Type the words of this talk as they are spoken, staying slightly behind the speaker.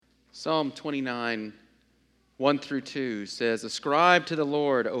Psalm 29, 1 through 2 says, "Ascribe to the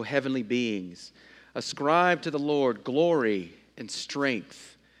Lord, O heavenly beings. Ascribe to the Lord glory and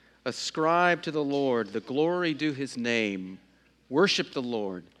strength. Ascribe to the Lord the glory due his name. Worship the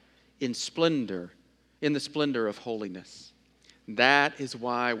Lord in the splendor of holiness." That is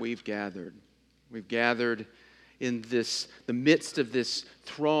why we've gathered. We've gathered in the midst of this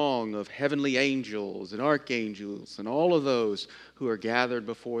throng of heavenly angels and archangels and all of those who are gathered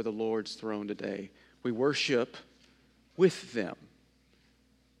before the Lord's throne today. We worship with them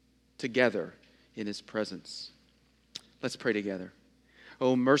together in his presence. Let's pray together.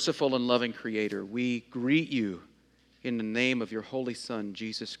 O merciful and loving Creator, we greet you in the name of your Holy Son,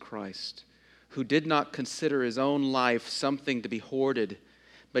 Jesus Christ, who did not consider his own life something to be hoarded,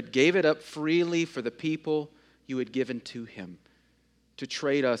 but gave it up freely for the people you had given to him, to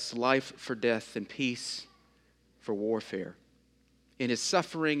trade us life for death and peace for warfare. In his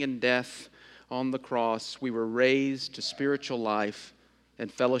suffering and death on the cross, we were raised to spiritual life and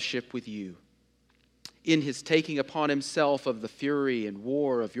fellowship with you. In his taking upon himself of the fury and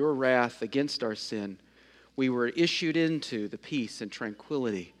war of your wrath against our sin, we were issued into the peace and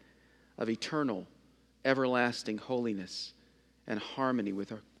tranquility of eternal, everlasting holiness and harmony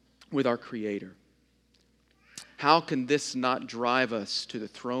with our Creator. How can this not drive us to the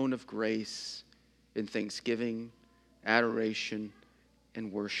throne of grace in thanksgiving, adoration,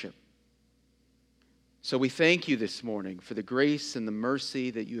 and worship? So we thank you this morning for the grace and the mercy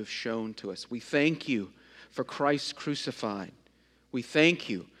that you have shown to us. We thank you for Christ crucified. We thank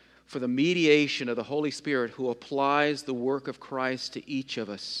you for the mediation of the Holy Spirit who applies the work of Christ to each of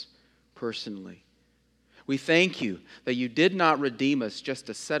us personally. We thank you that you did not redeem us just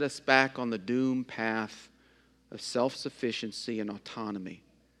to set us back on the doomed path of self-sufficiency and autonomy,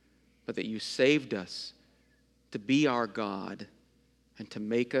 but that you saved us to be our God and to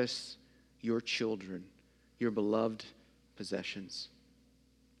make us your children, your beloved possessions.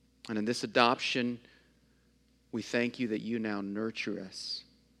 And in this adoption, we thank you that you now nurture us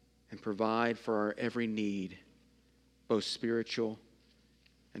and provide for our every need, both spiritual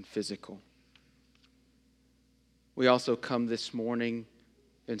and physical. We also come this morning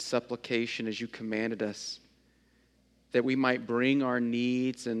in supplication as you commanded us, that we might bring our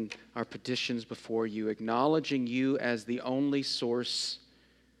needs and our petitions before you, acknowledging you as the only source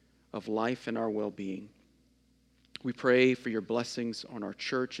of life and our well-being. We pray for your blessings on our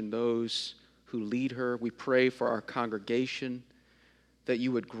church and those who lead her. We pray for our congregation, that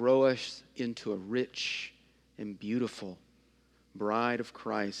you would grow us into a rich and beautiful bride of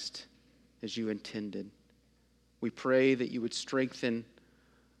Christ as you intended. We pray that you would strengthen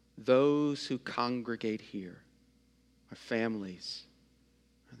those who congregate here, our families,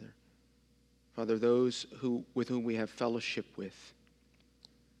 Father, those with whom we have fellowship with.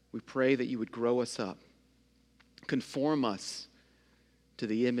 We pray that you would grow us up, conform us to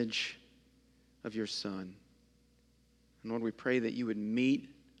the image of your Son. And Lord, we pray that you would meet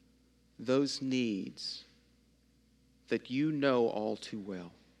those needs that you know all too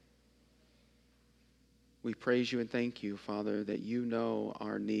well. We praise you and thank you, Father, that you know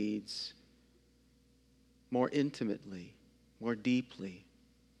our needs more intimately, more deeply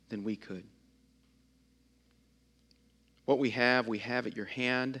than we could. What we have at your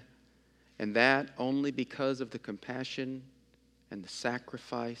hand, and that only because of the compassion and the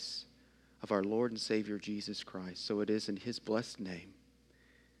sacrifice of our Lord and Savior Jesus Christ. So it is in his blessed name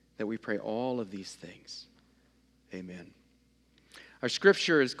that we pray all of these things. Amen. Our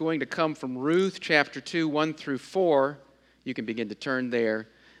scripture is going to come from Ruth chapter 2, 1 through 4. You can begin to turn there.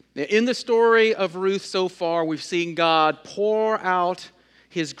 In the story of Ruth so far, we've seen God pour out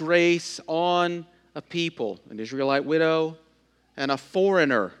his grace on a people, an Israelite widow and a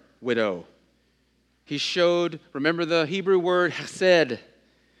foreigner widow. He showed, remember the Hebrew word hesed,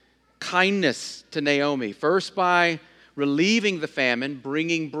 kindness to Naomi, first by relieving the famine,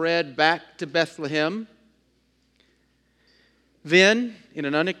 bringing bread back to Bethlehem, then in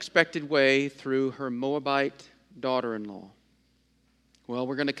an unexpected way through her Moabite daughter-in-law. Well,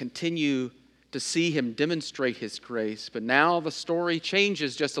 we're going to continue to see him demonstrate his grace, but now the story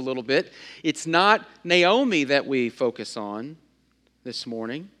changes just a little bit. It's not Naomi that we focus on this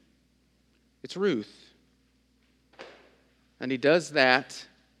morning. It's Ruth. And he does that,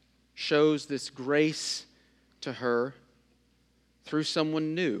 shows this grace to her through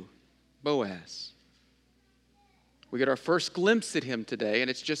someone new, Boaz. We get our first glimpse at him today, and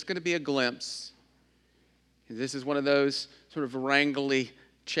it's just going to be a glimpse. This is one of those sort of wrangly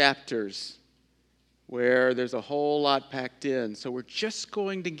chapters where there's a whole lot packed in. So we're just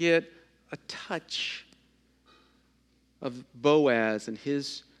going to get a touch of Boaz and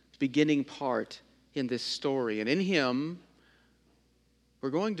his beginning part in this story. And in him, we're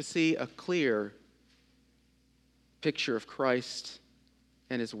going to see a clear picture of Christ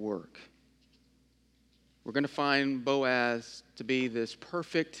and his work. We're going to find Boaz to be this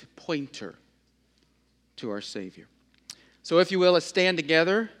perfect pointer to our Savior. So if you will, let's stand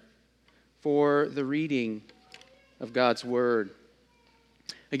together for the reading of God's Word.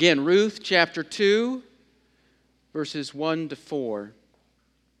 Again, Ruth chapter 2, verses 1 to 4.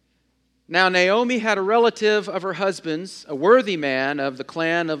 Now Naomi had a relative of her husband's, a worthy man of the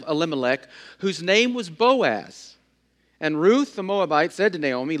clan of Elimelech, whose name was Boaz. And Ruth the Moabite said to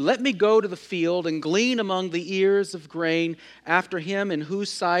Naomi, "Let me go to the field and glean among the ears of grain after him in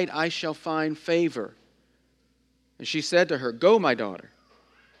whose sight I shall find favor." And she said to her, "Go, my daughter."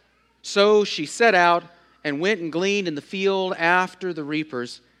 So she set out and went and gleaned in the field after the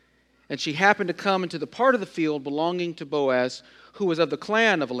reapers. And she happened to come into the part of the field belonging to Boaz, who was of the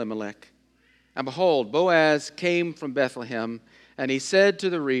clan of Elimelech. And behold, Boaz came from Bethlehem, and he said to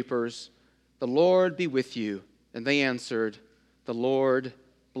the reapers, "The Lord be with you." And they answered, "The Lord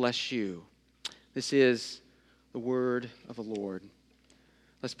bless you." This is the word of the Lord.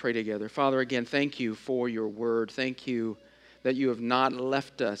 Let's pray together. Father, again, thank you for your word. Thank you that you have not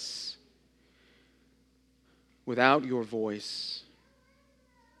left us without your voice.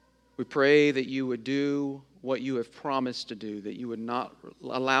 We pray that you would do what you have promised to do, that you would not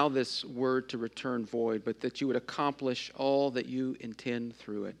allow this word to return void, but that you would accomplish all that you intend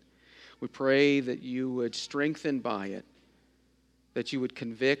through it. We pray that you would strengthen by it, that you would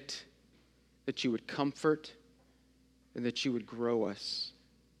convict, that you would comfort, and that you would grow us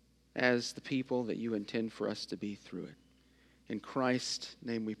as the people that you intend for us to be through it. In Christ's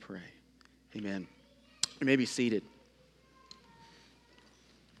name we pray. Amen. You may be seated.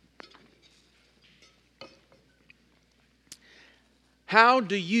 How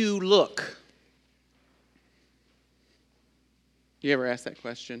do you look? You ever ask that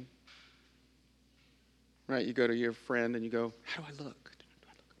question? Right, you go to your friend and you go, "How do I look?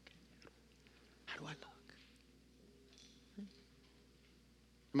 How do I look?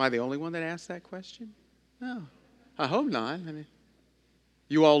 Am I the only one that asked that question? No, I hope not. I mean,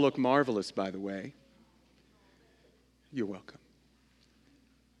 you all look marvelous, by the way. You're welcome.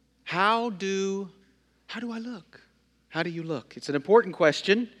 How do I look? How do you look? It's an important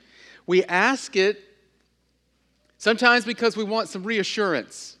question. We ask it sometimes because we want some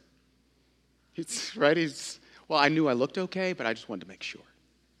reassurance. Well, I knew I looked okay, but I just wanted to make sure.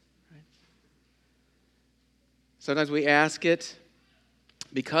 Right? Sometimes we ask it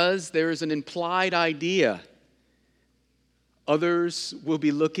because there is an implied idea. Others will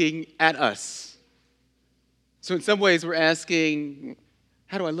be looking at us. So in some ways we're asking,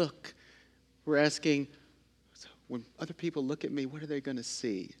 how do I look? We're asking, so when other people look at me, what are they going to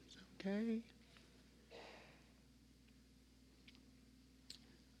see? Okay.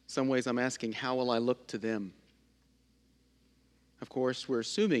 Some ways I'm asking, how will I look to them? Of course, we're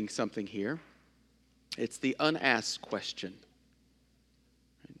assuming something here. It's the unasked question.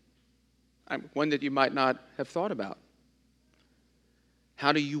 One that you might not have thought about.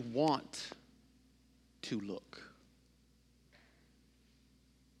 How do you want to look?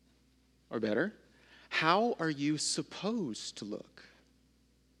 Or better, how are you supposed to look?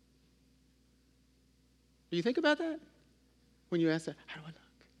 Do you think about that? When you ask that, how do I look?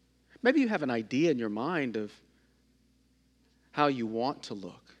 Maybe you have an idea in your mind of how you want to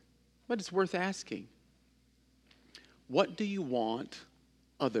look, but it's worth asking. What do you want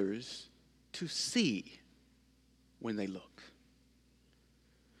others to see when they look?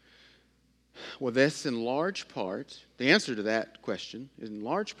 Well, this in large part, the answer to that question, in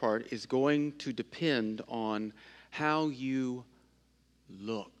large part, is going to depend on how you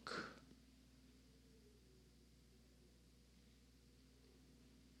look.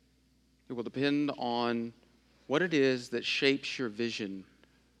 It will depend on what it is that shapes your vision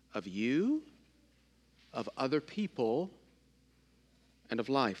of you, of other people, and of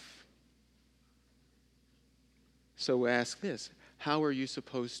life. So we ask this, how are you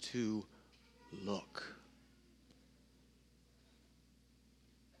supposed to look?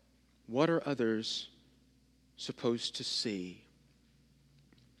 What are others supposed to see?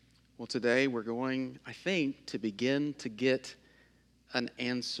 Well, today we're going, I think, to begin to get an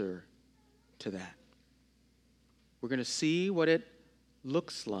answer to that. We're going to see what it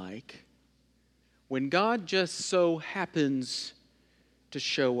looks like when God just so happens to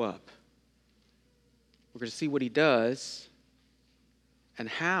show up. We're going to see what he does and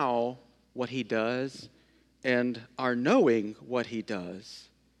how what he does and our knowing what he does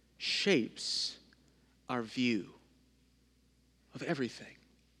shapes our view of everything.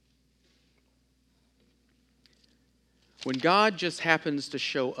 When God just happens to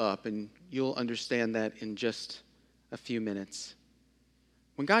show up, and you'll understand that in just a few minutes.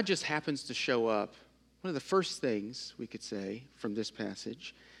 When God just happens to show up, one of the first things we could say from this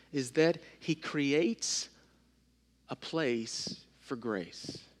passage is that he creates a place for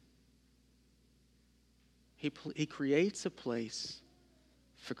grace. He creates a place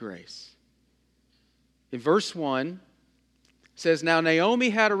for grace. In verse 1, it says, "Now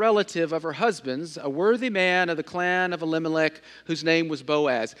Naomi had a relative of her husband's, a worthy man of the clan of Elimelech, whose name was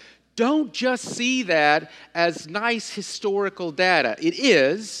Boaz." Don't just see that as nice historical data. It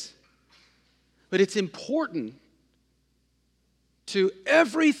is, but it's important to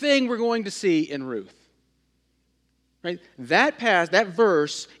everything we're going to see in Ruth. Right? That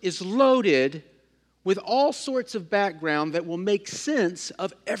verse is loaded with all sorts of background that will make sense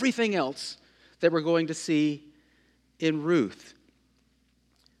of everything else that we're going to see in Ruth.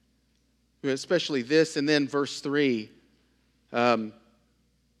 Especially this, and then verse 3,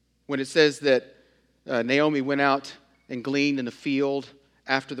 when it says that Naomi went out and gleaned in a field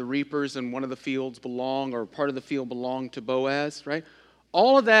after the reapers, and one of the fields belonged, or part of the field belonged to Boaz, right?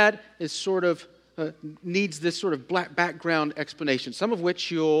 All of that is sort of, needs this sort of black background explanation, some of which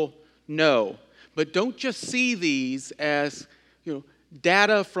you'll know. But don't just see these as,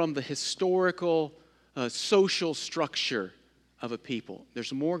 data from the historical, social structure of a people.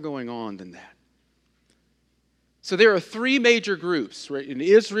 There's more going on than that. So there are three major groups, right? In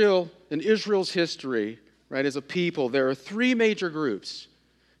Israel's history, right, as a people, there are three major groups,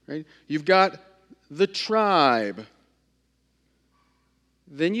 right? You've got the tribe,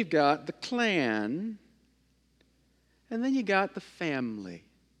 then you've got the clan, and then you got the family,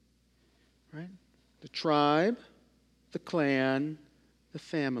 right? The tribe, the clan, the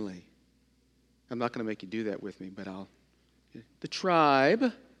family. I'm not going to make you do that with me, but I'll. The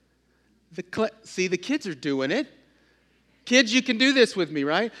tribe, see, the kids are doing it. Kids, you can do this with me,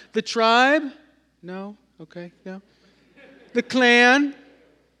 right? The tribe, no, okay, no. The clan,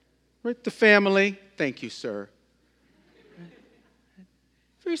 right? The family, thank you, sir.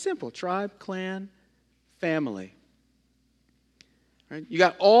 Very simple, tribe, clan, family. Right? You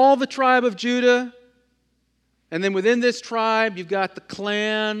got all the tribe of Judah, and then within this tribe, you've got the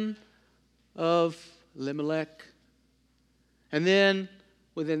clan of Elimelech. And then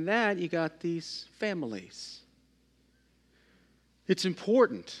within that, you got these families. It's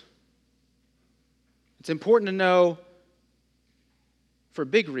important. It's important to know for a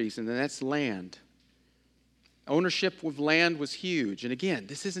big reason, and that's land. Ownership of land was huge. And again,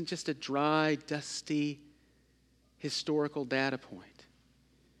 this isn't just a dry, dusty, historical data point.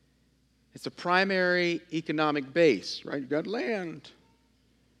 It's a primary economic base, right? You've got land.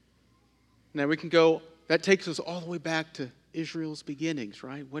 Now we can go, that takes us all the way back to Israel's beginnings,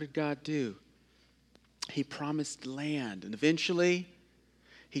 right? What did God do? He promised land. And eventually,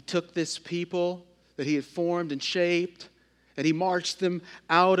 he took this people that he had formed and shaped, and he marched them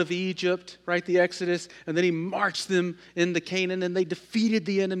out of Egypt, right? The Exodus. And then he marched them into Canaan, and they defeated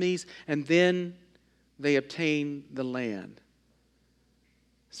the enemies, and then they obtained the land.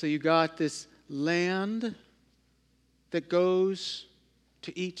 So you got this land that goes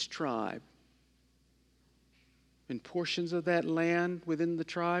to each tribe. And portions of that land within the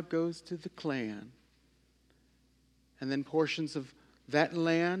tribe goes to the clan. And then portions of that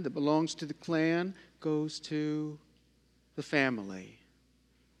land that belongs to the clan goes to the family.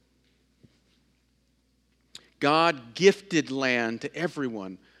 God gifted land to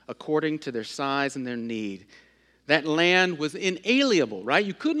everyone according to their size and their need. That land was inalienable, right?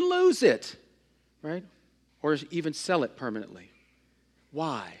 You couldn't lose it, right? Or even sell it permanently.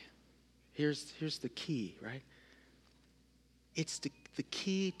 Why? Here's the key, right? It's the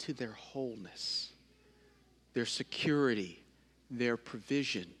key to their wholeness, their security, their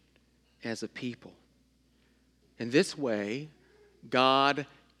provision as a people. In this way, God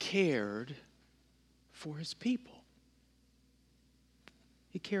cared for his people.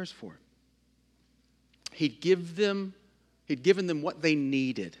 He cares for them. He'd given them what they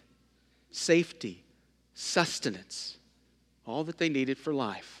needed: safety, sustenance, all that they needed for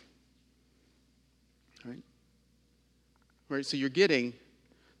life. Right, so you're getting,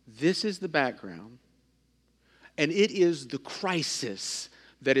 this is the background, and it is the crisis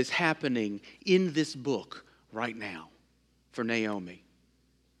that is happening in this book right now for Naomi.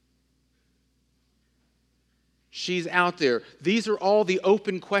 She's out there. These are all the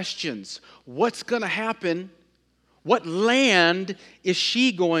open questions. What's going to happen? What land is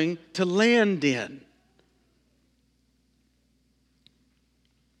she going to land in?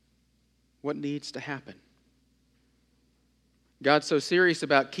 What needs to happen? God's so serious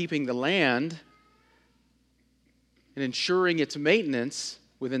about keeping the land and ensuring its maintenance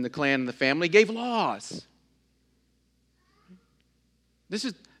within the clan and the family, gave laws. This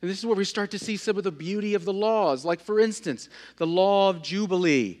is where we start to see some of the beauty of the laws. Like, for instance, the law of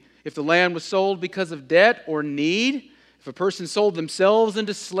Jubilee. If the land was sold because of debt or need, if a person sold themselves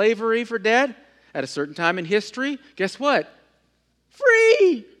into slavery for debt at a certain time in history, guess what?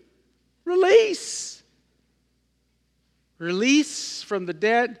 Free! Release! Release from the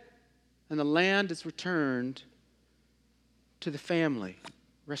debt, and the land is returned to the family.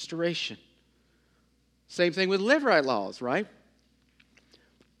 Restoration. Same thing with live right laws, right?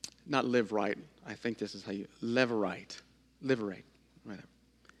 Not live right. I think this is how you levirate. Liberate. Right.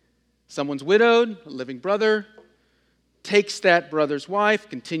 Someone's widowed, a living brother, takes that brother's wife,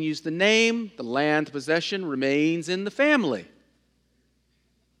 continues the name, the land possession remains in the family.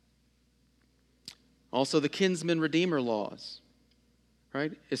 Also the kinsman redeemer laws.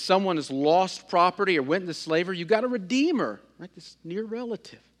 Right? If someone has lost property or went into slavery, you've got a redeemer, right? This near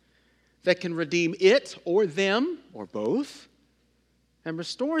relative that can redeem it or them or both and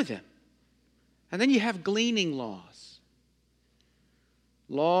restore them. And then you have gleaning laws.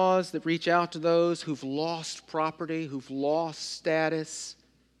 Laws that reach out to those who've lost property, who've lost status.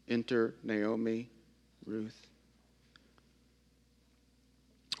 Enter Naomi, Ruth.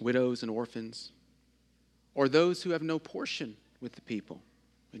 Widows and orphans. Or those who have no portion with the people.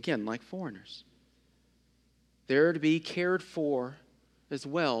 Again, like foreigners. They're to be cared for as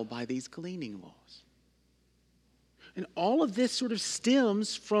well by these gleaning laws. And all of this sort of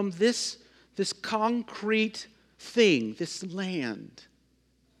stems from this concrete thing, this land.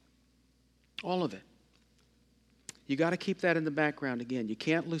 All of it. You got to keep that in the background again. You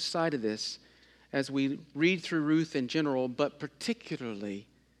can't lose sight of this as we read through Ruth in general, but particularly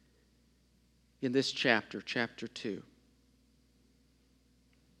in this chapter, chapter 2.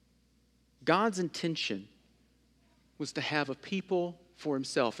 God's intention was to have a people for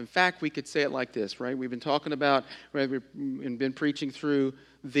himself. In fact, we could say it like this, right? We've been talking about, right, we've been preaching through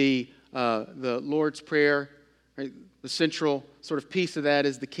the Lord's Prayer. Right? The central sort of piece of that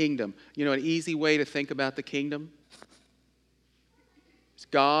is the kingdom. You know, an easy way to think about the kingdom is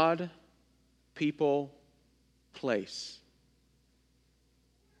God, people, place.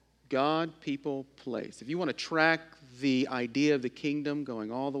 God, people, place. If you want to track the idea of the kingdom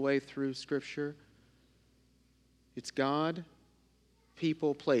going all the way through Scripture, it's God,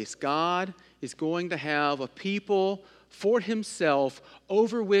 people, place. God is going to have a people for himself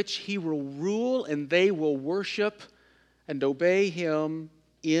over which he will rule, and they will worship and obey him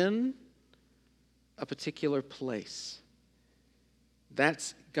in a particular place.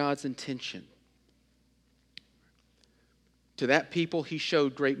 That's God's intention. To that people, he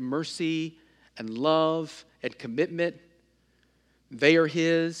showed great mercy and love and commitment. They are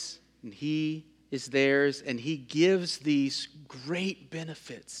his, and he is theirs, and he gives these great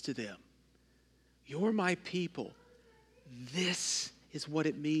benefits to them. You're my people. This is what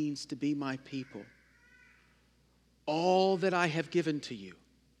it means to be my people. All that I have given to you.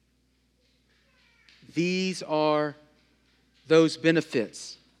 These are those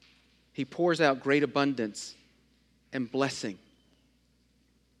benefits. He pours out great abundance and blessing.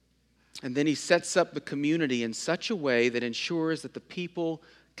 And then he sets up the community in such a way that ensures that the people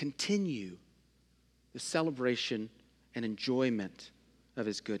continue the celebration and enjoyment of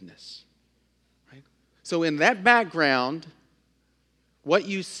his goodness. Right? So in that background, what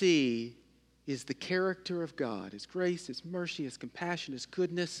you see is the character of God, his grace, his mercy, his compassion, his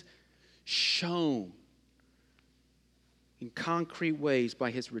goodness, shown in concrete ways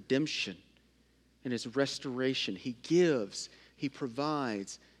by his redemption and his restoration. He gives, he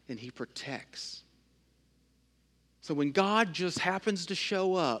provides, and he protects. So when God just happens to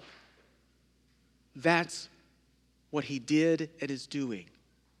show up, that's what he did and is doing.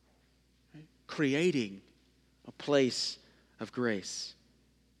 Right? Creating a place of grace.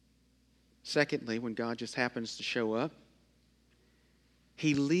 Secondly, when God just happens to show up,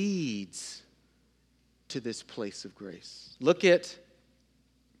 he leads to this place of grace. Look at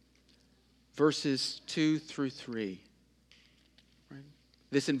verses 2 through 3. Right?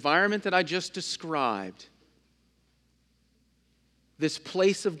 This environment that I just described, this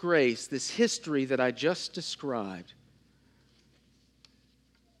place of grace, this history that I just described,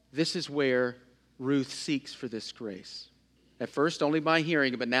 this is where Ruth seeks for this grace. At first, only by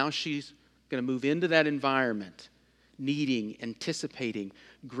hearing it, but now she's going to move into that environment, needing, anticipating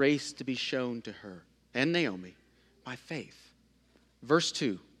grace to be shown to her and Naomi by faith. Verse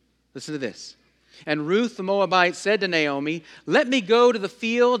 2, listen to this. And Ruth the Moabite said to Naomi, "Let me go to the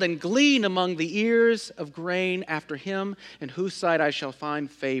field and glean among the ears of grain after him, in whose sight I shall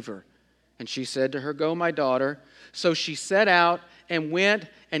find favor." And she said to her, "Go, my daughter." So she set out and went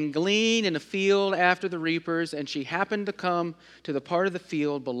and gleaned in a field after the reapers, and she happened to come to the part of the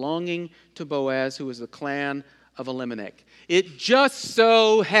field belonging to Boaz, who was the clan of Elimelech. It just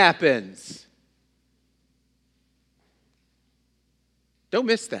so happens. Don't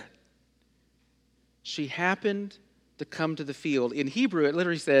miss that. She happened to come to the field. In Hebrew, it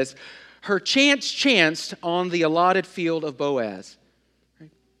literally says, her chance chanced on the allotted field of Boaz. Right?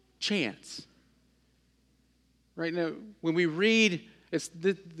 Chance. Right now, when we read, it's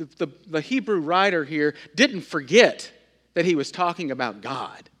the Hebrew writer here didn't forget that he was talking about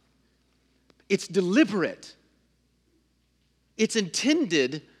God. It's deliberate. It's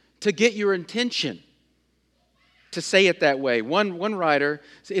intended to get your attention, to say it that way. One writer,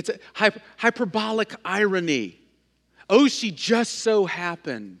 it's a hyperbolic irony. Oh, she just so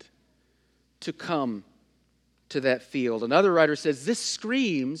happened to come to that field. Another writer says this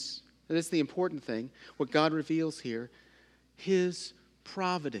screams, and this is the important thing, what God reveals here, His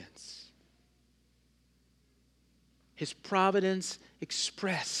providence. His providence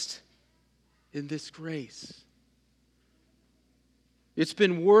expressed in this grace. It's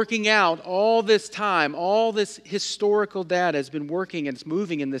been working out all this time. All this historical data has been working and it's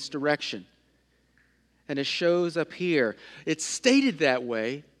moving in this direction. And it shows up here. It's stated that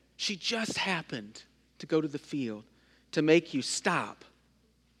way. She just happened to go to the field to make you stop,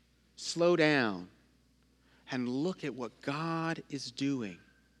 slow down, and look at what God is doing.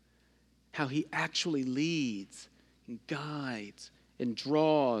 How He actually leads and guides and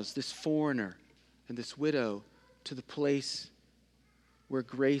draws this foreigner and this widow to the place where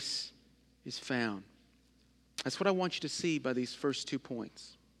grace is found. That's what I want you to see by these first 2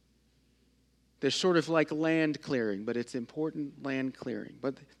 points. They're sort of like land clearing, but it's important land clearing.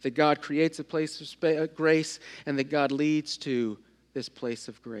 But that God creates a place of grace and that God leads to this place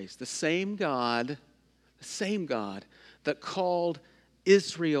of grace. The same God that called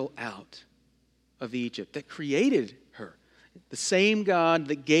Israel out of Egypt, that created her. The same God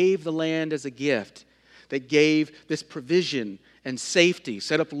that gave the land as a gift, that gave this provision and safety,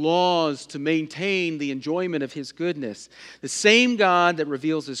 set up laws to maintain the enjoyment of His goodness. The same God that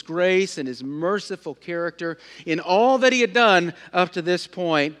reveals His grace and His merciful character in all that He had done up to this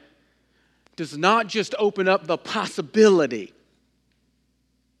point does not just open up the possibility,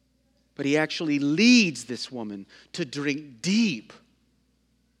 but He actually leads this woman to drink deep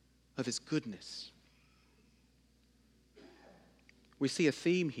of His goodness. We see a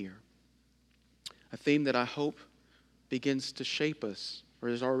theme here, a theme that I hope begins to shape us, or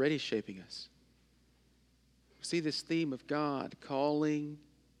is already shaping us. We see this theme of God calling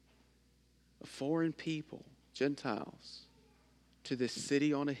a foreign people, Gentiles, to this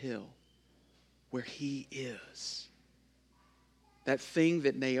city on a hill where He is. That thing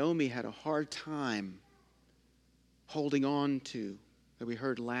that Naomi had a hard time holding on to, that we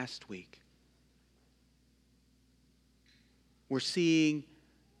heard last week. We're seeing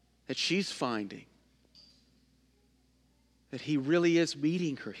that she's finding that He really is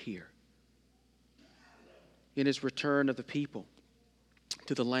meeting her here in His return of the people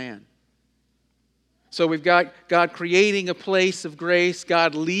to the land. So we've got God creating a place of grace,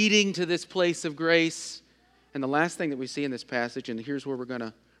 God leading to this place of grace. And the last thing that we see in this passage, and here's where we're going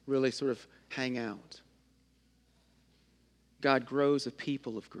to really sort of hang out. God grows a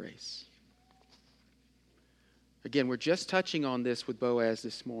people of grace. Again, we're just touching on this with Boaz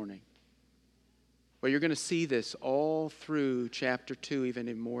this morning. Well, you're going to see this all through chapter 2, even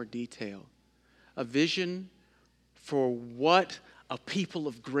in more detail. A vision for what a people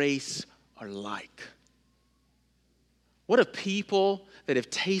of grace are like. What a people that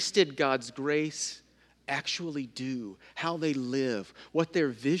have tasted God's grace actually do, how they live, what their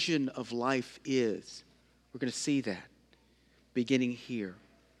vision of life is. We're going to see that beginning here.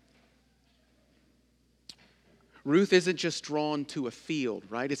 Ruth isn't just drawn to a field,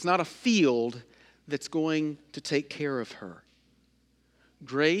 right? It's not a field that's going to take care of her.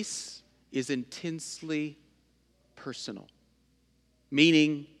 Grace is intensely personal,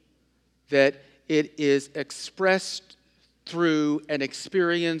 meaning that it is expressed through and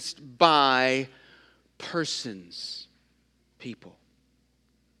experienced by persons, people.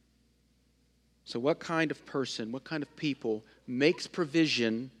 So what kind of person, what kind of people makes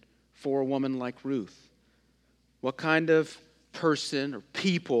provision for a woman like Ruth? What kind of person or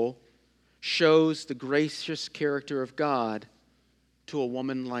people shows the gracious character of God to a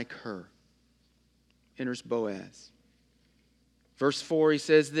woman like her? Enters Boaz. Verse 4, he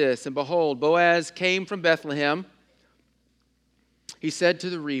says this, "And behold, Boaz came from Bethlehem. He said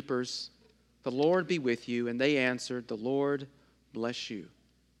to the reapers, 'The Lord be with you.' And they answered, 'The Lord bless you.'"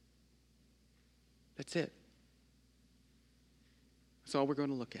 That's it. That's all we're going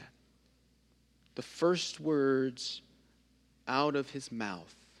to look at. The first words out of his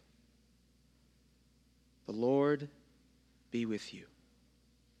mouth. The Lord be with you.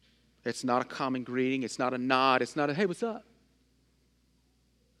 It's not a common greeting. It's not a nod. It's not a, hey, what's up?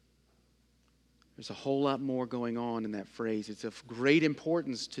 There's a whole lot more going on in that phrase. It's of great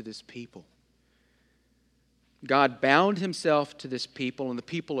importance to this people. God bound himself to this people, and the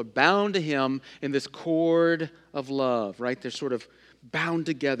people are bound to him in this cord of love, right? They're sort of bound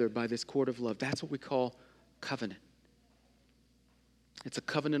together by this cord of love. That's what we call covenant. It's a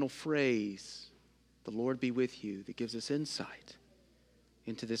covenantal phrase, the Lord be with you, that gives us insight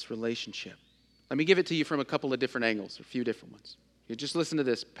into this relationship. Let me give it to you from a couple of different angles, a few different ones. You just listen to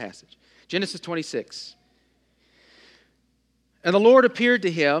this passage. Genesis 26. And the Lord appeared to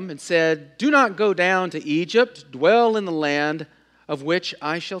him and said, do not go down to Egypt, dwell in the land of which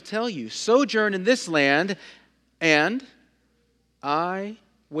I shall tell you. Sojourn in this land, and I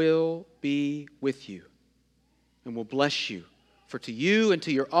will be with you and will bless you. For to you and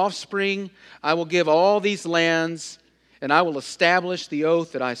to your offspring I will give all these lands, and I will establish the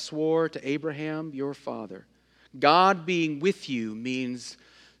oath that I swore to Abraham your father. God being with you means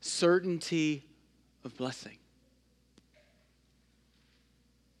certainty of blessing.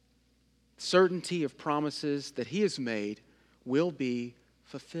 Certainty of promises that he has made will be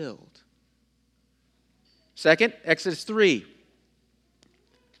fulfilled. Second, Exodus 3,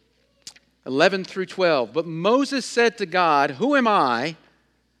 11 through 12. But Moses said to God, who am I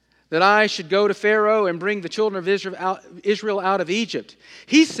that I should go to Pharaoh and bring the children of Israel out of Egypt?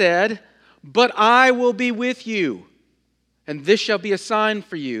 He said, but I will be with you, and this shall be a sign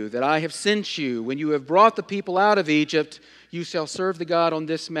for you that I have sent you. When you have brought the people out of Egypt, you shall serve the God on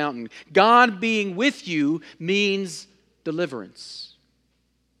this mountain. God being with you means deliverance.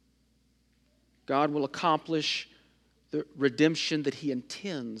 God will accomplish the redemption that he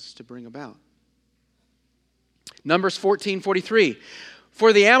intends to bring about. Numbers 14:43.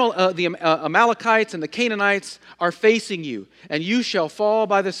 For the Amalekites and the Canaanites are facing you, and you shall fall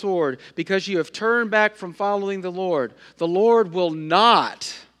by the sword, because you have turned back from following the Lord. The Lord will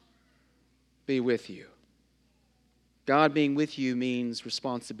not be with you. God being with you means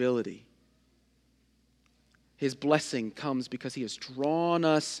responsibility. His blessing comes because he has drawn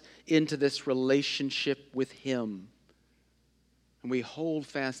us into this relationship with him. And we hold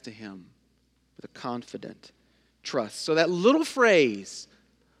fast to him with a confident trust. So that little phrase,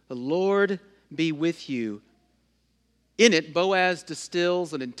 the Lord be with you, in it, Boaz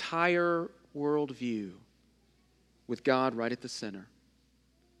distills an entire worldview with God right at the center.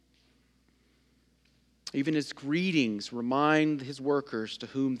 Even his greetings remind his workers to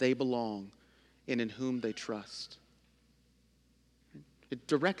whom they belong and in whom they trust. It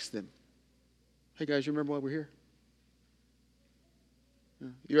directs them. Hey guys, you remember why we're here?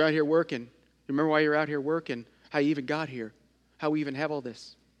 You're out here working. You remember why you're out here working? How you even got here? How we even have all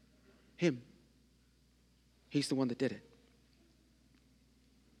this? Him. He's the one that did it.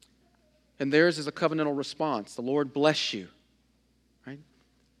 And theirs is a covenantal response. The Lord bless you. Right?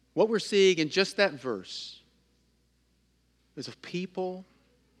 What we're seeing in just that verse is a people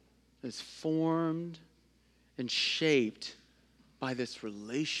that's formed and shaped by this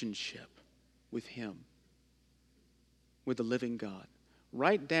relationship with him, with the living God.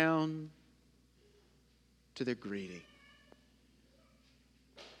 Right down to their greeting.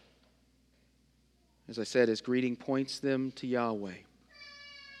 As I said, his greeting points them to Yahweh.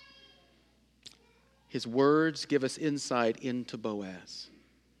 His words give us insight into Boaz.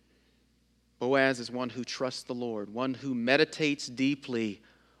 Boaz is one who trusts the Lord, one who meditates deeply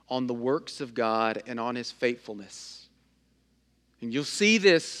on the works of God and on his faithfulness. And you'll see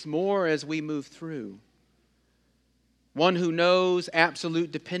this more as we move through. One who knows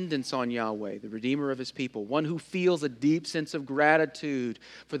absolute dependence on Yahweh, the Redeemer of his people. One who feels a deep sense of gratitude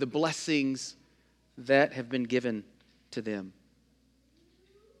for the blessings that have been given to them.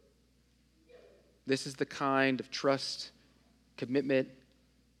 This is the kind of trust, commitment,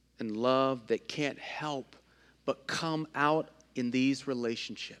 and love that can't help but come out in these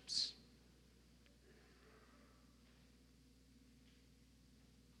relationships.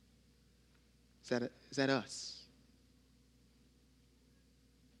 Is that us?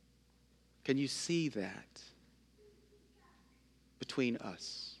 Can you see that between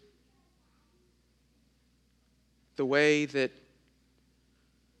us? The way that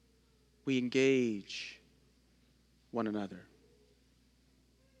we engage one another.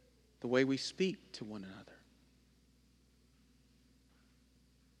 The way we speak to one another.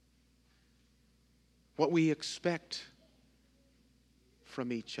 What we expect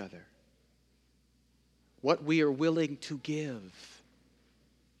from each other. what we are willing to give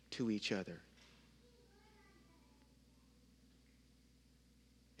to each other.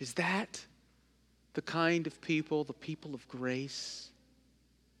 Is that the kind of people, the people of grace,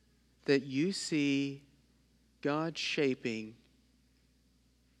 that you see God shaping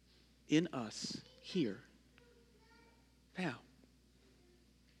in us here? Now,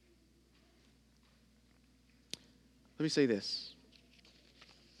 let me say this.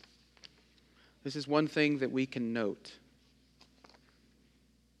 This is one thing that we can note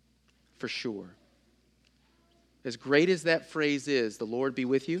for sure. As great as that phrase is, the Lord be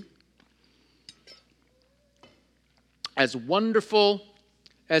with you, as wonderful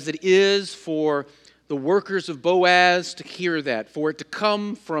as it is for the workers of Boaz to hear that, for it to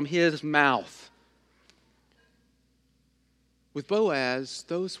come from his mouth. With Boaz,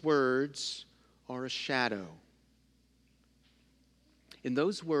 those words are a shadow. In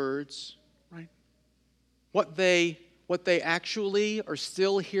those words, right, what they actually are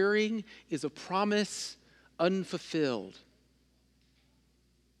still hearing is a promise unfulfilled.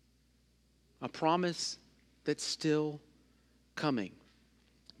 A promise that's still coming.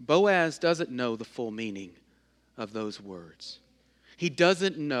 Boaz doesn't know the full meaning of those words. He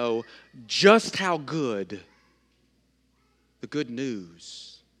doesn't know just how good the good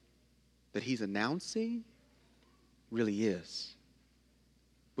news that he's announcing really is.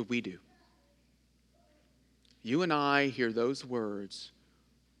 But we do. You and I hear those words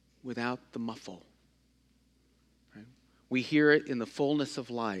without the muffle. Right? We hear it in the fullness of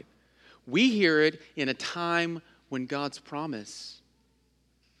light. We hear it in a time when God's promise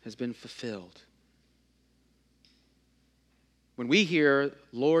has been fulfilled. When we hear,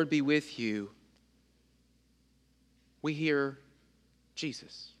 Lord be with you, we hear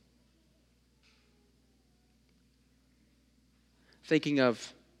Jesus. Thinking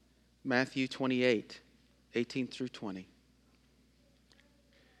of Matthew 28, 18 through 20.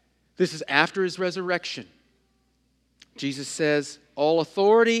 This is after his resurrection. Jesus says, all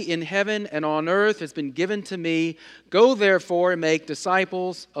authority in heaven and on earth has been given to me. Go therefore and make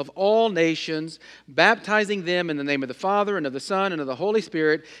disciples of all nations, baptizing them in the name of the Father and of the Son and of the Holy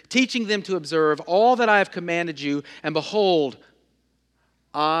Spirit, teaching them to observe all that I have commanded you. And behold,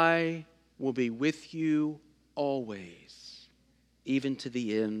 I will be with you always, even to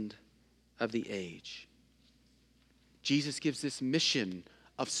the end of the age. Jesus gives this mission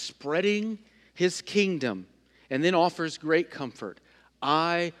of spreading his kingdom and then offers great comfort.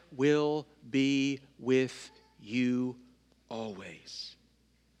 I will be with you always.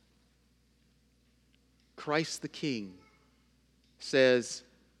 Christ the King says,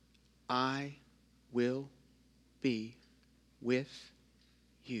 I will be with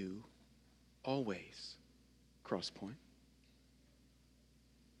you always. Crosspoint.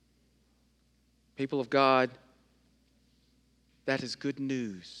 People of God, that is good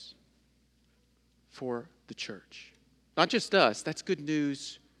news for the church. Not just us, that's good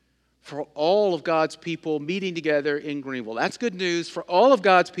news for all of God's people meeting together in Greenville. That's good news for all of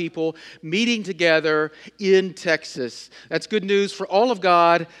God's people meeting together in Texas. That's good news for all of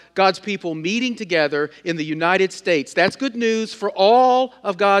God's people meeting together in the United States. That's good news for all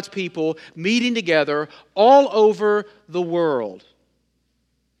of God's people meeting together all over the world.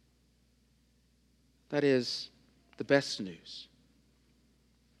 That is the best news.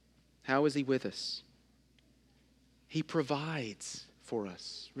 How is he with us? He provides for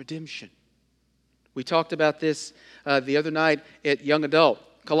us redemption. We talked about this the other night at Young Adult.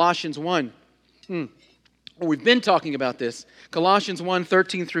 Colossians 1. We've been talking about this. Colossians 1,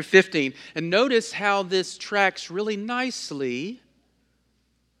 13 through 15. And notice how this tracks really nicely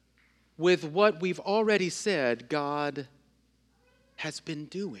with what we've already said God has been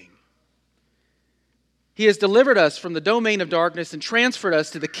doing. He has delivered us from the domain of darkness and transferred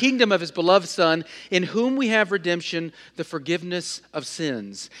us to the kingdom of his beloved Son, in whom we have redemption, the forgiveness of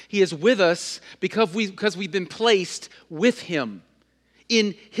sins. He is with us because we've been placed with him,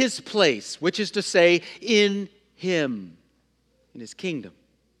 in his place, which is to say, in him, in his kingdom.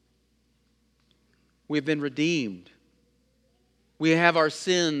 We've been redeemed. We have our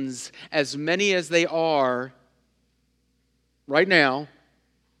sins, as many as they are right now,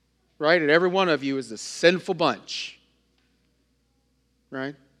 right? And every one of you is a sinful bunch.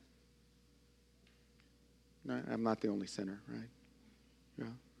 Right? No, I'm not the only sinner, right? Yeah.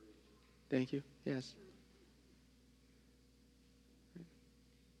 Thank you. Yes.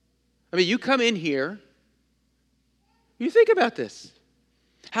 I mean, you come in here, you think about this.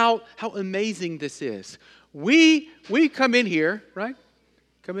 How amazing this is. We come in here, right?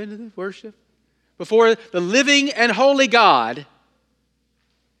 Come into the worship before the living and holy God.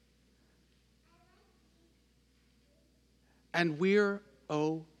 and we're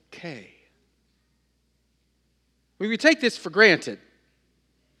okay. We take this for granted,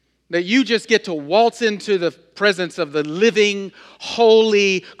 that you just get to waltz into the presence of the living,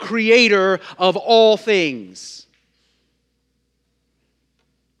 holy creator of all things,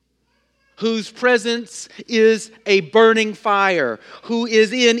 whose presence is a burning fire, who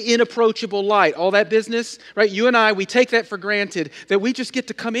is in inapproachable light. All that business, right? You and I, we take that for granted, that we just get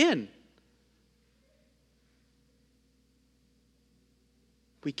to come in.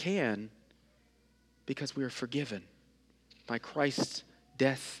 We can because we are forgiven by Christ's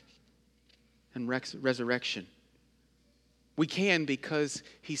death and resurrection. We can because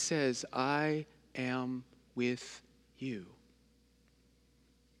he says, I am with you.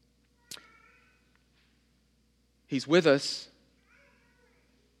 He's with us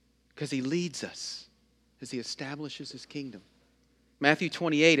because he leads us as he establishes his kingdom. Matthew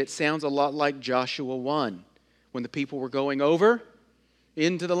 28, it sounds a lot like Joshua 1, when the people were going over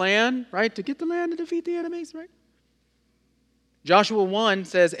into the land, right, to get the land to defeat the enemies, right? Joshua 1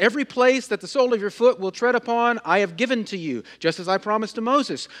 says, every place that the sole of your foot will tread upon, I have given to you, just as I promised to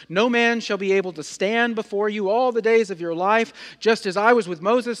Moses. No man shall be able to stand before you all the days of your life. Just as I was with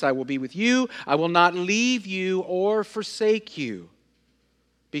Moses, I will be with you. I will not leave you or forsake you.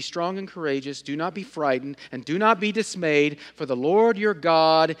 Be strong and courageous. Do not be frightened and do not be dismayed, for the Lord your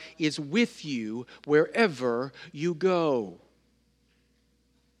God is with you wherever you go.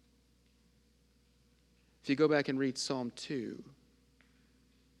 If you go back and read Psalm 2,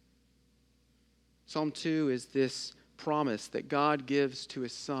 Psalm 2 is this promise that God gives to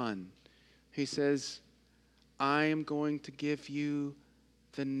his Son. He says, I am going to give you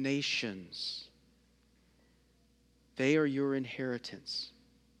the nations. They are your inheritance.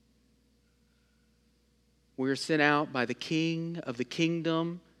 We are sent out by the King of the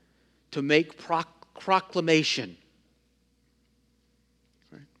kingdom to make proclamation.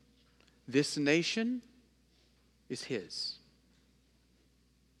 Right? This nation is his.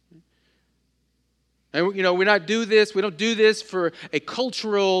 And we don't do this for a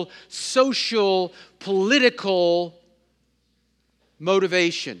cultural, social, political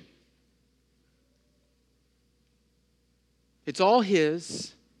motivation. It's all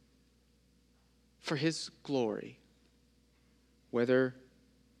his for his glory, whether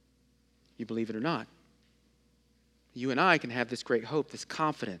you believe it or not. You and I can have this great hope, this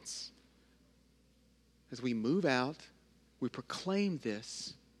confidence. As we move out, we proclaim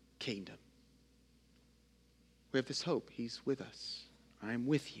this kingdom. We have this hope. He's with us. I am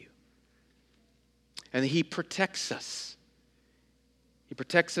with you. And he protects us. He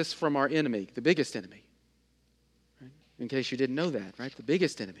protects us from our enemy, the biggest enemy. Right? In case you didn't know that, right? The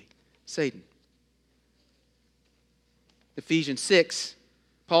biggest enemy, Satan. Ephesians 6,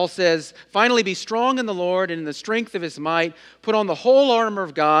 Paul says, finally be strong in the Lord and in the strength of his might. Put on the whole armor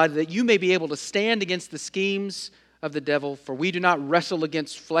of God that you may be able to stand against the schemes of the devil. For we do not wrestle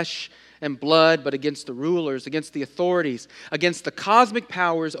against flesh and blood, but against the rulers, against the authorities, against the cosmic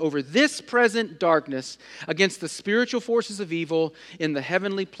powers over this present darkness, against the spiritual forces of evil in the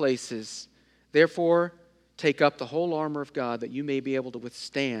heavenly places. Therefore, take up the whole armor of God that you may be able to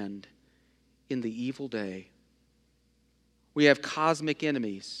withstand in the evil day. We have cosmic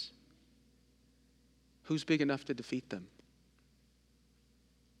enemies. Who's big enough to defeat them?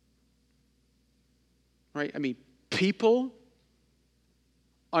 Right? I mean, people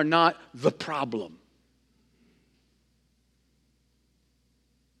are not the problem.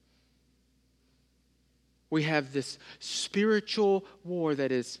 We have this spiritual war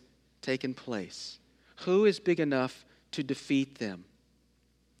that is taking place. Who is big enough to defeat them?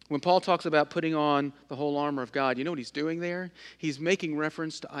 When Paul talks about putting on the whole armor of God, you know what he's doing there? He's making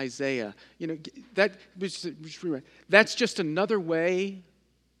reference to Isaiah. You know, that's just another way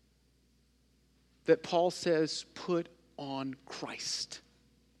that Paul says, put on Christ.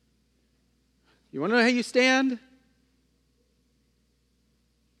 You want to know how you stand?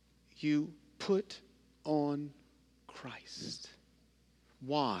 You put on Christ.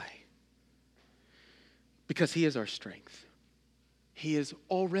 Why? Because he is our strength. He has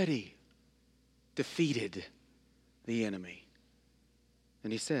already defeated the enemy.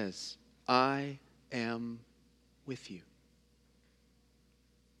 And he says, I am with you.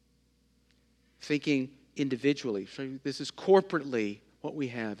 Thinking individually. So this is corporately what we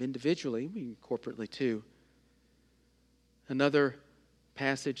have. Individually, we can corporately too. Another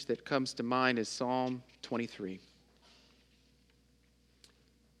passage that comes to mind is Psalm 23.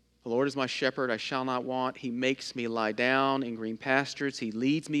 The Lord is my shepherd, I shall not want. He makes me lie down in green pastures. He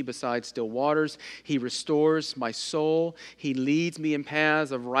leads me beside still waters. He restores my soul. He leads me in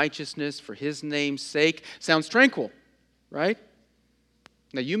paths of righteousness for his name's sake. Sounds tranquil. right?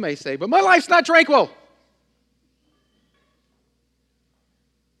 Now you may say, but my life's not tranquil.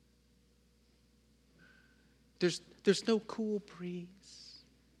 There's no cool breeze,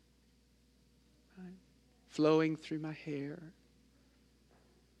 right, flowing through my hair,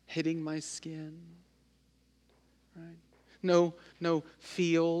 hitting my skin, right? No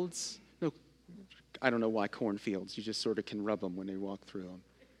fields. No, I don't know why cornfields. You just sort of can rub them when they walk through them,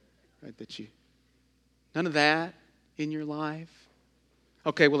 right? None of that in your life.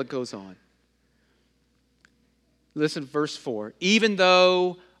 Okay, well, it goes on. Listen, verse 4. Even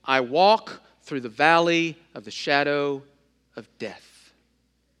though I walk through the valley of the shadow of death.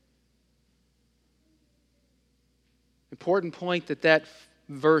 Important point that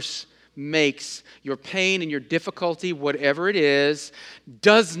verse makes. Your pain and your difficulty, whatever it is,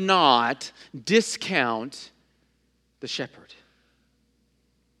 does not discount the shepherd.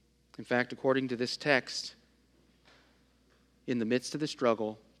 In fact, according to this text, in the midst of the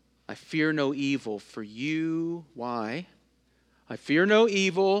struggle, I fear no evil, for you. Why? I fear no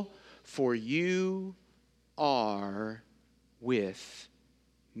evil, for you are with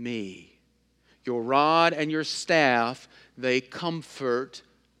me. Your rod and your staff, they comfort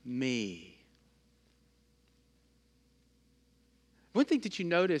me. One thing that you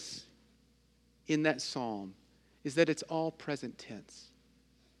notice in that psalm is that it's all present tense.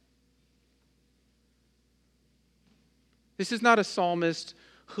 This is not a psalmist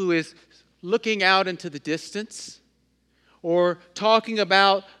who is looking out into the distance or talking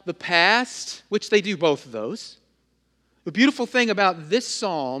about the past, which they do both of those. The beautiful thing about this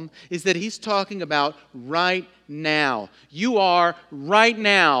psalm is that he's talking about right now. You are right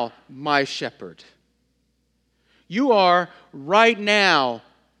now my shepherd. You are right now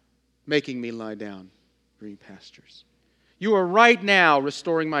making me lie down green pastures. You are right now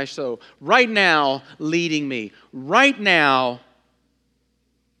restoring my soul. Right now leading me. Right now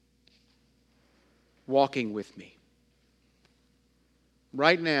walking with me.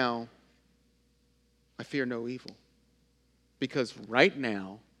 Right now I fear no evil. Because right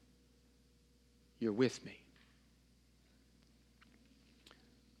now, you're with me.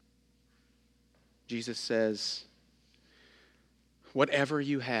 Jesus says, whatever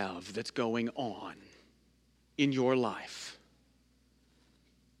you have that's going on in your life,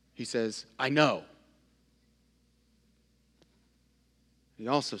 he says, I know. He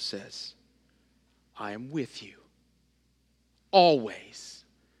also says, I am with you always,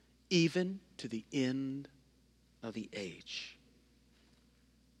 even to the end of the age.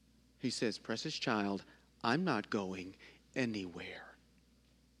 He says, precious child, I'm not going anywhere.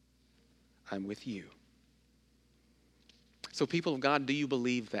 I'm with you. So people of God, do you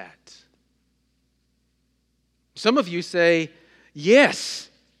believe that? Some of you say, yes.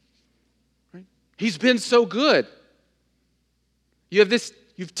 Right? He's been so good. You have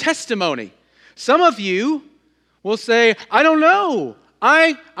testimony. Some of you will say, I don't know.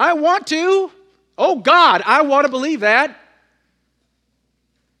 I want to. Oh God, I want to believe that.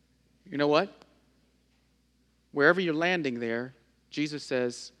 You know what? Wherever you're landing there, Jesus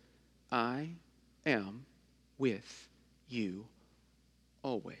says, I am with you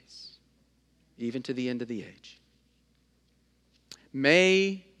always, even to the end of the age.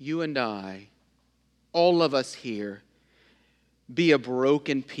 May you and I, all of us here, be a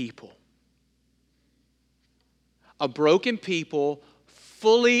broken people. A broken people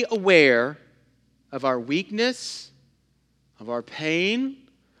fully aware of our weakness, of our pain,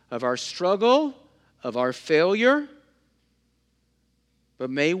 of our struggle, of our failure. But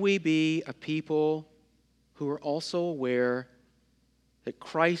may we be a people who are also aware that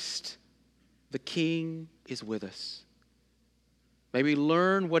Christ, the King, is with us. May we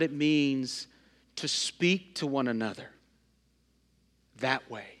learn what it means to speak to one another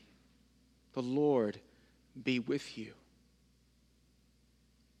that way. The Lord be with you.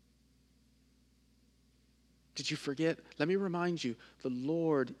 Did you forget? Let me remind you, the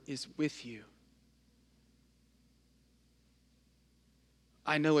Lord is with you.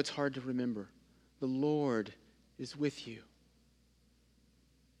 I know it's hard to remember. The Lord is with you.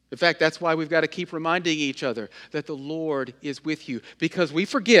 In fact, that's why we've got to keep reminding each other that the Lord is with you, because we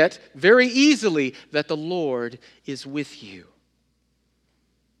forget very easily that the Lord is with you.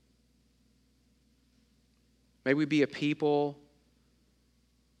 May we be a people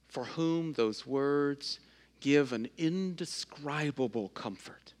for whom those words give an indescribable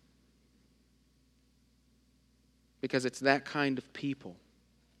comfort. Because it's that kind of people.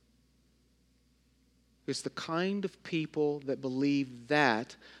 It's the kind of people that believe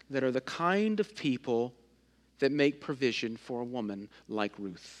that are the kind of people that make provision for a woman like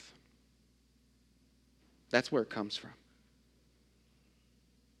Ruth. That's where it comes from.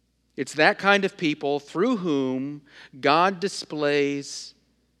 It's that kind of people through whom God displays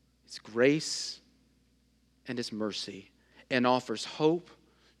His grace and His mercy and offers hope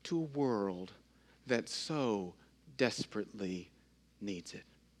to a world that so desperately needs it.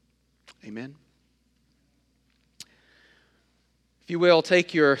 Amen. If you will,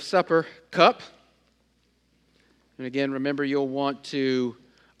 take your supper cup. And again, remember you'll want to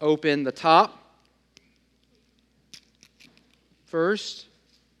open the top first,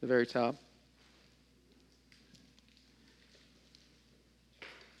 the very top.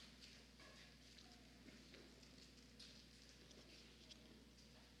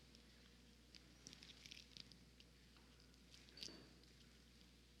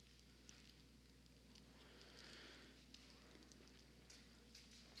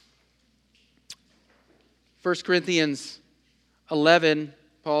 First Corinthians 11,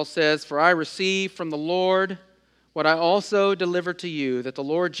 Paul says, "For I received from the Lord what I also delivered to you, that the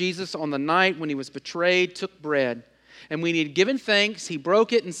Lord Jesus on the night when He was betrayed took bread. And when He had given thanks, He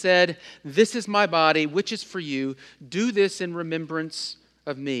broke it and said, 'This is my body, which is for you. Do this in remembrance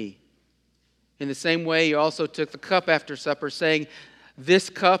of me.' In the same way, He also took the cup after supper, saying, 'This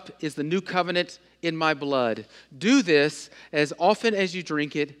cup is the new covenant in my blood. Do this as often as you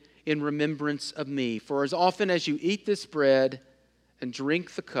drink it in remembrance of me. For as often as you eat this bread and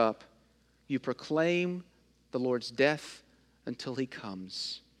drink the cup, you proclaim the Lord's death until He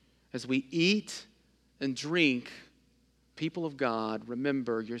comes.'" As we eat and drink, people of God,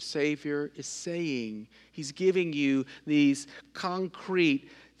 remember your Savior is saying, He's giving you these concrete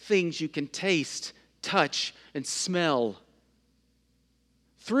things you can taste, touch, and smell,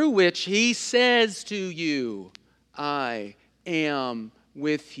 through which He says to you, "I am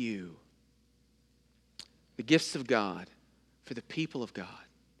with you." The gifts of God for the people of God.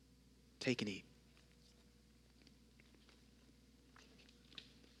 Take and eat.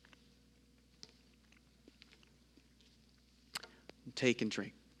 Take and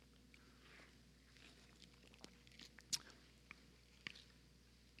drink.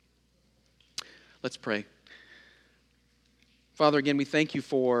 Let's pray. Father, again, we thank you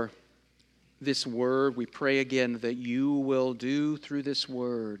for this word. We pray again that you will do through this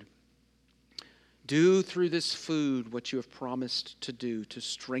word, do through this food what you have promised to do, to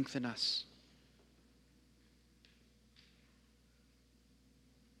strengthen us.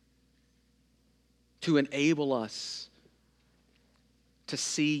 To enable us to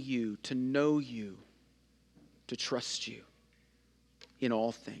see you, to know you, to trust you in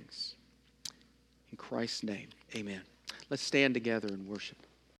all things. In Christ's name, amen. Let's stand together and worship.